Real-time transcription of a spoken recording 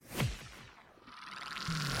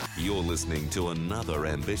You're listening to another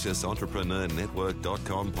ambitious Entrepreneur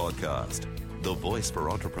Network.com podcast, the voice for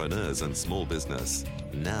entrepreneurs and small business.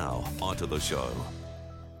 Now, onto the show.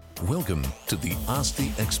 Welcome to the Ask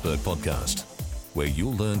the Expert podcast, where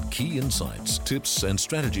you'll learn key insights, tips, and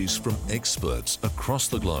strategies from experts across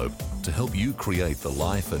the globe to help you create the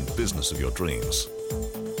life and business of your dreams.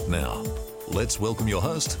 Now, let's welcome your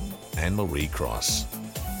host, Anne-Marie Cross.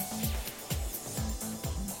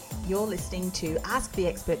 You're listening to Ask the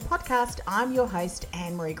Expert podcast. I'm your host,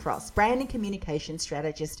 Anne-Marie Cross, brand and communication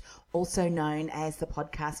strategist, also known as the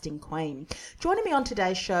podcasting queen. Joining me on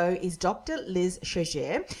today's show is Dr. Liz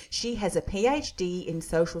Chauger. She has a PhD in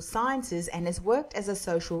social sciences and has worked as a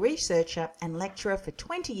social researcher and lecturer for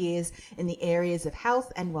 20 years in the areas of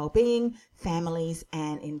health and well-being, families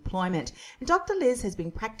and employment. And Dr. Liz has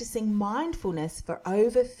been practicing mindfulness for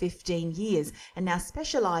over 15 years and now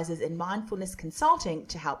specializes in mindfulness consulting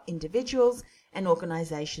to help individuals and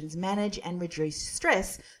organizations manage and reduce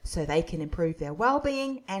stress so they can improve their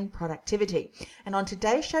well-being and productivity. And on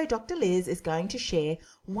today's show, Dr. Liz is going to share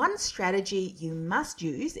one strategy you must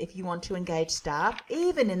use if you want to engage staff,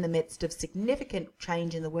 even in the midst of significant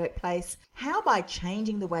change in the workplace, how by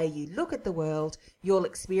changing the way you look at the world, you'll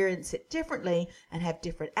experience it differently and have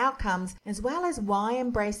different outcomes, as well as why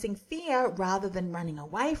embracing fear rather than running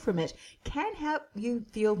away from it can help you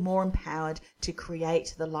feel more empowered to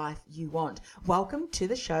create the life you want. Welcome to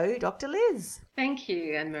the show, Dr. Liz. Thank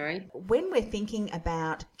you, Anne-Marie. When we're thinking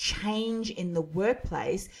about change in the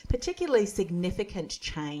workplace, particularly significant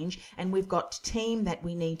change, and we've got a team that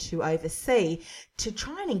we need to oversee, to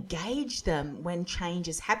try and engage them when change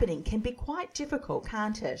is happening can be quite difficult,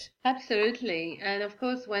 can't it? Absolutely. And of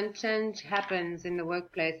course, when change happens in the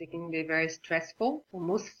workplace, it can be very stressful.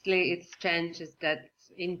 Mostly it's changes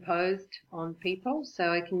that's imposed on people,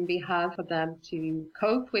 so it can be hard for them to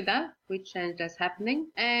cope with that, with change that's happening.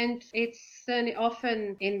 And it's certainly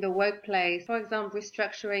often in the workplace, for example,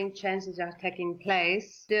 restructuring changes are taking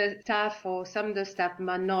place. The staff or some of the staff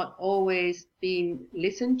might not always be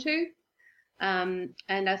listened to. And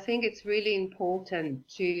I think it's really important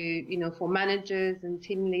to, for managers and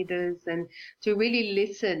team leaders and to really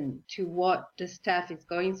listen to what the staff is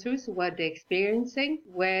going through, so what they're experiencing,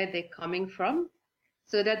 where they're coming from,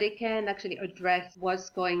 so that they can actually address what's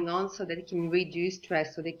going on, so that they can reduce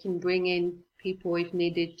stress, so they can bring in people if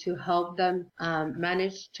needed to help them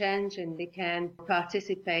manage change, and they can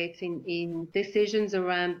participate in decisions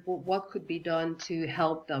around what could be done to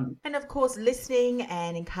help them. And of course, listening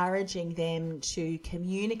and encouraging them to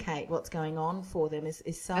communicate what's going on for them is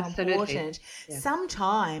so Absolutely. Important. Yeah.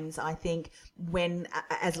 Sometimes I think when,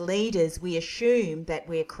 as leaders, we assume that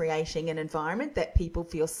we're creating an environment that people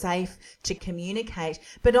feel safe to communicate,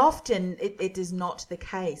 but often it is not the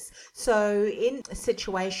case. So in a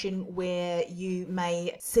situation where you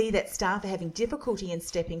may see that staff are having difficulty in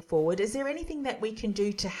stepping forward, is there anything that we can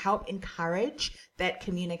do to help encourage that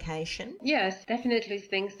communication? Yes, definitely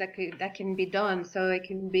things that can be done. So it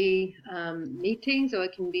can be meetings, or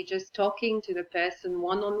it can be just talking to the person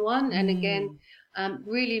one-on-one. And again,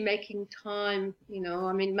 really making time,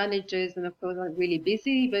 managers and of course are really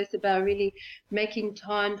busy, but it's about really making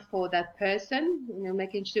time for that person,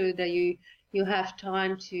 making sure that you have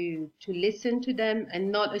time to listen to them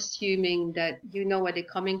and not assuming that you know where they're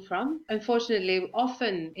coming from. Unfortunately,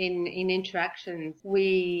 often in interactions,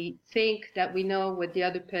 we think that we know what the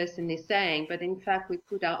other person is saying, but in fact, we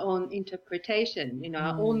put our own interpretation,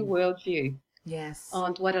 our own worldview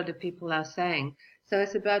on what other people are saying. So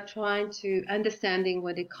it's about trying to understanding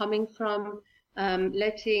where they're coming from,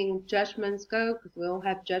 letting judgments go, because we all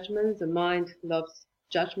have judgments. The mind loves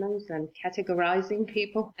judgments and categorizing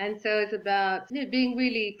people. And so it's about being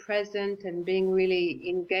really present and being really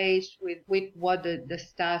engaged with what the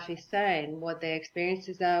staff is saying, what their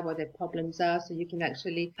experiences are, what their problems are, so you can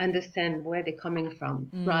actually understand where they're coming from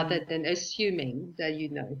rather than assuming that you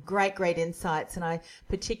know. Great insights. And I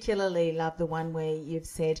particularly love the one where you've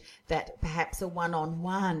said that perhaps a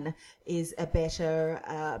one-on-one is a better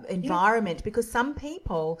environment, because some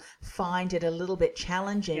people find it a little bit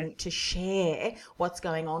challenging to share what's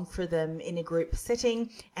going on for them in a group setting,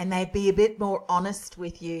 and they'd be a bit more honest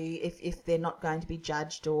with you if they're not going to be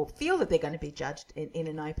judged or feel that they're going to be judged in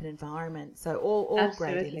an open environment. So all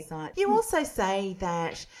great insight. You also say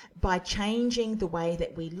that by changing the way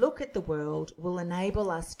that we look at the world will enable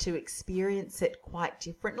us to experience it quite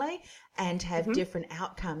differently and have different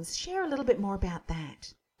outcomes. Share a little bit more about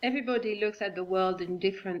that. Everybody looks at the world in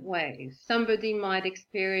different ways. Somebody might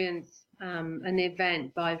experience an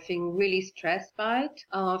event by being really stressed by it.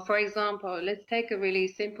 For example, let's take a really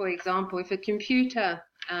simple example. If a computer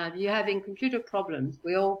you're having computer problems.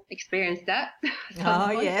 We all experience that.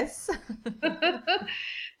 Yes.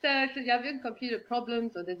 So you're having computer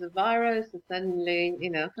problems, or there's a virus, or suddenly,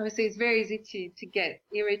 obviously it's very easy to get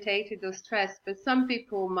irritated or stressed, but some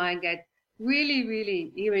people might get really,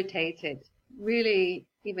 really irritated, really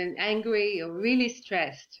even angry or really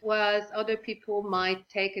stressed, whereas other people might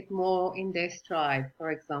take it more in their stride,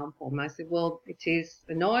 for example. Might say, well, it is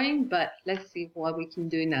annoying, but let's see what we can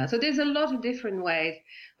do now. So there's a lot of different ways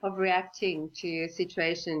of reacting to a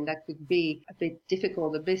situation that could be a bit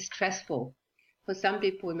difficult, a bit stressful. For some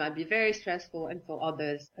people, it might be very stressful, and for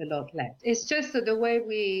others, a lot less. It's just that the way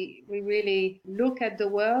we really look at the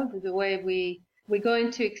world, the way we're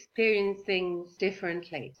going to experience things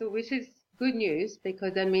differently. So which is good news,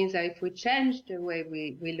 because that means that if we change the way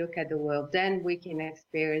we look at the world, then we can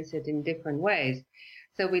experience it in different ways.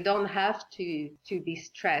 So we don't have to be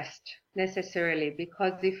stressed necessarily,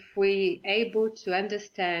 because if we able to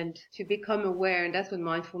understand, to become aware, and that's what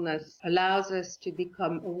mindfulness allows us to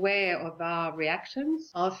become aware of our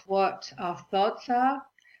reactions, of what our thoughts are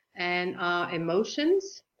and our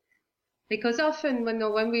emotions. Because often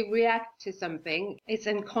when we react to something, it's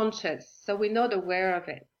unconscious, so we're not aware of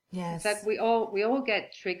it. Yes. It's like we all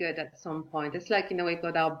get triggered at some point. It's like, we've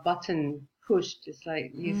got our button pushed. It's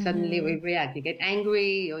like suddenly we react. You get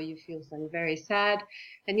angry, or you feel something very sad,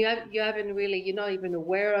 and you haven't really, you're not even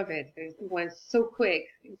aware of it. It went so quick.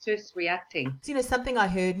 It's just reacting. Something I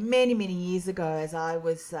heard many, many years ago as I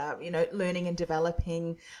was, learning and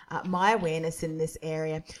developing my awareness in this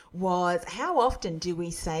area was, how often do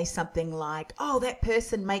we say something like, oh, that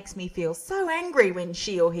person makes me feel so angry when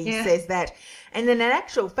she or he says that? And then in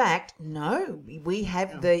actual fact, no, we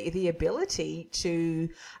have the ability to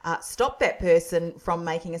stop that person from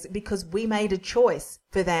making us, because we made a choice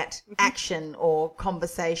for that action or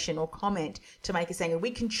conversation or comment to make us angry.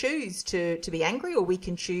 We can choose to be angry, or we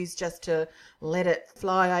can choose just to let it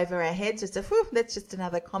fly over our heads. That's just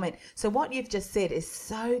another comment. So what you've just said is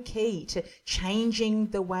so key to changing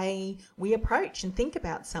the way we approach and think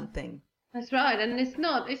about something. That's right, and it's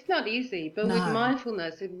not easy, but with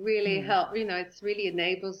mindfulness, it really helps. It really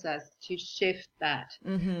enables us to shift that.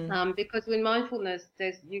 Because with mindfulness,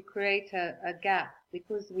 you create a gap,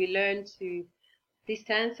 because we learn to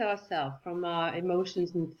distance ourselves from our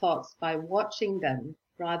emotions and thoughts by watching them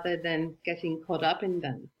rather than getting caught up in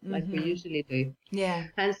them like we usually do. Yeah.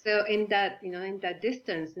 And so in that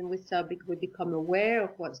distance, and we become aware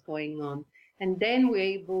of what's going on, and then we're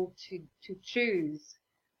able to choose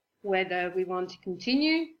whether we want to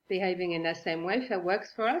continue behaving in that same way. If that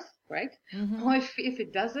works for us, great. Or if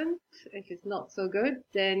it doesn't, if it's not so good,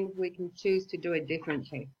 then we can choose to do it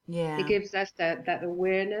differently. Yeah. It gives us that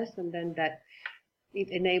awareness, and then that it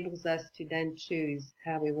enables us to then choose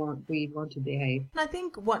how we want to behave. And I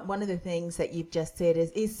think one of the things that you've just said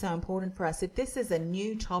is so important for us. If this is a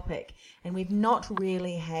new topic and we've not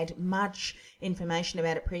really had much information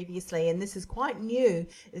about it previously, and this is quite new,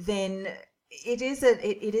 then it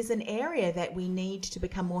is an area that we need to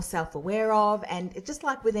become more self-aware of. And it's just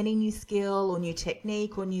like with any new skill or new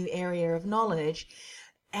technique or new area of knowledge,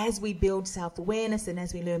 as we build self-awareness and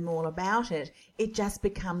as we learn more about it, it just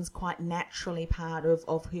becomes quite naturally part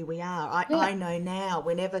of who we are. I know now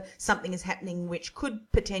whenever something is happening which could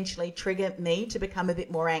potentially trigger me to become a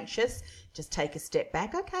bit more anxious, just take a step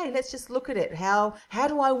back. Okay, let's just look at it. How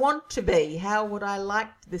do I want to be? How would I like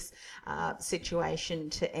this situation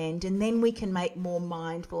to end? And then we can make more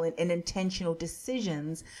mindful and intentional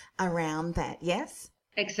decisions around that. Yes?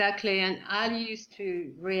 Exactly, and I used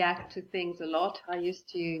to react to things a lot. I used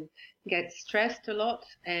to get stressed a lot,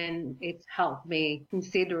 and it's helped me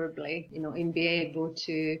considerably, in being able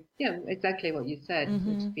to, exactly what you said,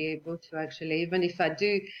 to be able to actually, even if I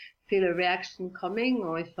do feel a reaction coming,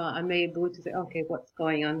 or if I'm able to say, okay, what's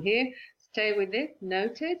going on here, stay with it,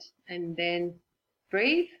 note it, and then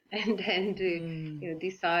breathe, and then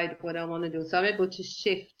decide what I want to do. So I'm able to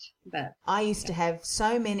shift that. I used to have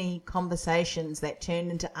so many conversations that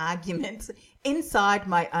turned into arguments inside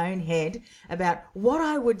my own head about what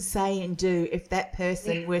I would say and do if that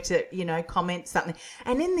person were to, comment something.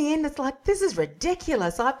 And in the end, it's like, this is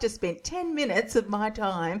ridiculous. I've just spent 10 minutes of my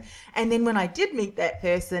time. And then when I did meet that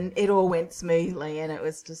person, it all went smoothly. And it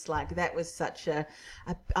was just like, that was such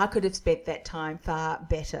I could have spent that time far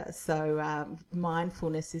better. So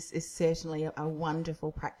mindfulness is certainly a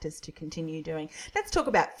wonderful practice to continue doing. Let's talk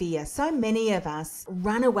about fear. So many of us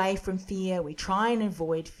run away from fear. We try and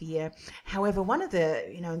avoid fear. However, one of the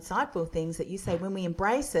insightful things that you say, when we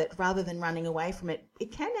embrace it rather than running away from it,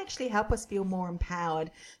 it can actually help us feel more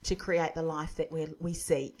empowered to create the life that we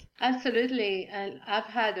seek. Absolutely. And I've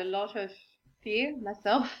had a lot of fear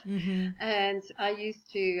myself. And I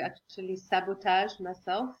used to actually sabotage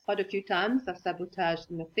myself. Quite a few times I've sabotaged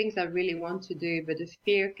things I really want to do, but the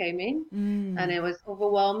fear came in and it was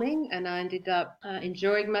overwhelming, and I ended up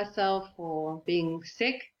injuring myself or being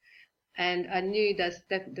sick. And I knew that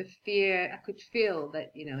the fear, I could feel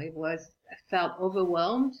that, I felt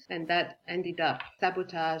overwhelmed, and that ended up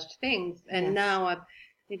sabotaged things. And now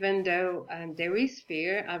even though there is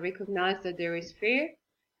fear, I recognize that there is fear.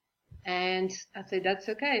 And I say, that's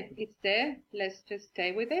okay. It's there. Let's just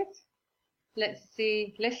stay with it. Let's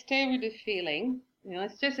stay with the feeling.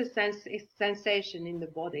 It's just it's sensation in the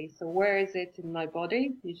body. So where is it in my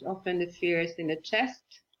body? Often the fear is in the chest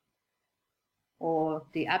or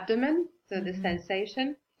the abdomen. So the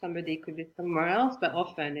sensation, somebody could be somewhere else, but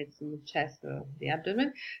often it's in the chest or the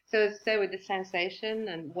abdomen. So stay with the sensation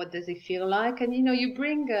and what does it feel like? And, you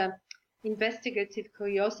bring investigative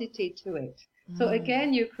curiosity to it. So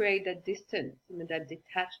again, you create that distance, that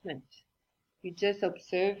detachment. You're just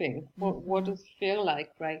observing what does it feel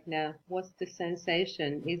like right now? What's the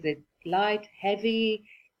sensation? Is it light, heavy?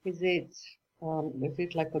 Is it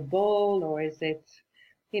like a ball, or is it,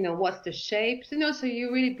 what's the shape? So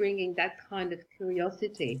you're really bringing that kind of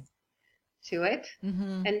curiosity to it.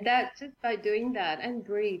 And that just by doing that, and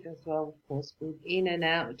breathe as well, of course, breathe in and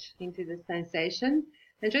out into the sensation.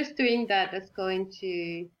 And just doing that is going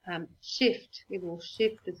to shift. It will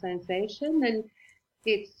shift the sensation, and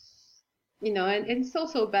it's, and it's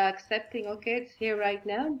also about accepting, okay, it's here right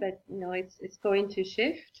now, but it's going to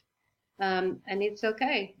shift, and it's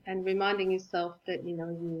okay. And reminding yourself that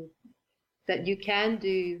that you can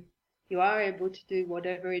do, you are able to do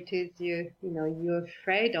whatever it is you're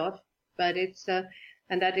afraid of, but it's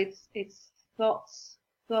and that it's thoughts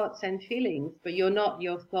and feelings, but you're not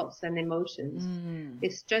your thoughts and emotions.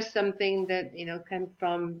 It's just something that, came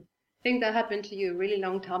from things that happened to you a really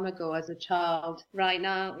long time ago as a child. Right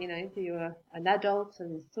now, you're an adult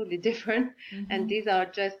and it's totally different. And these are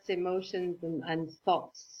just emotions and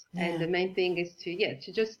thoughts. Yeah. And the main thing is to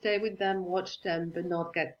just stay with them, watch them, but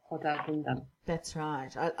not get caught up in them. That's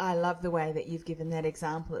right. I love the way that you've given that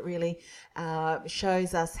example. It really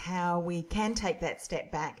shows us how we can take that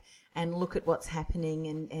step back and look at what's happening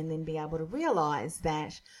and then be able to realise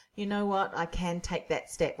that, you know what, I can take that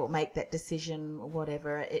step or make that decision,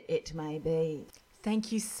 whatever it may be.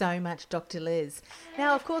 Thank you so much, Dr. Liz.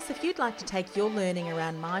 Now, of course, if you'd like to take your learning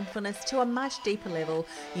around mindfulness to a much deeper level,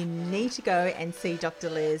 you need to go and see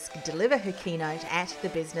Dr. Liz deliver her keynote at the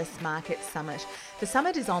Business Market Summit. The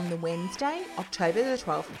summit is on the Wednesday, October the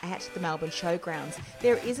 12th at the Melbourne Showgrounds.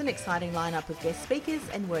 There is an exciting lineup of guest speakers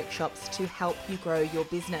and workshops to help you grow your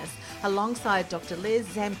business. Alongside Dr. Liz,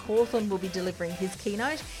 Sam Cawthorn will be delivering his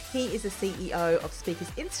keynote. He is the CEO of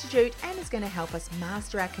Speakers Institute and is going to help us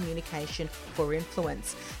master our communication for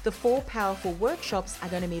influence. The 4 powerful workshops are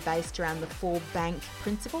going to be based around the 4 bank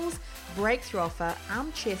principles: breakthrough offer,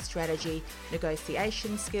 armchair strategy,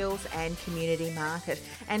 negotiation skills, and community market,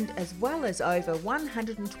 and as well as over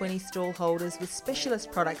 120 stall holders with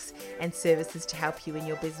specialist products and services to help you in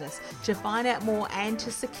your business. To find out more and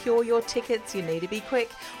to secure your tickets, you need to be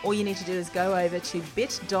quick. All you need to do is go over to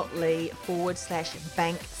bit.ly/bank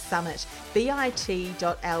summit,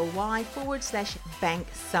 bit.ly/bank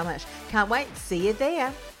summit. Can't wait. See you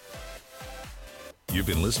there. You've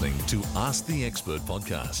been listening to Ask the Expert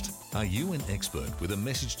podcast. Are you an expert with a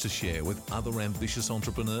message to share with other ambitious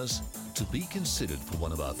entrepreneurs? To be considered for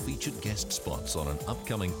one of our featured guest spots on an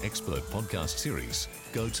upcoming expert podcast series,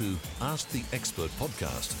 go to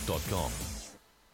asktheexpertpodcast.com.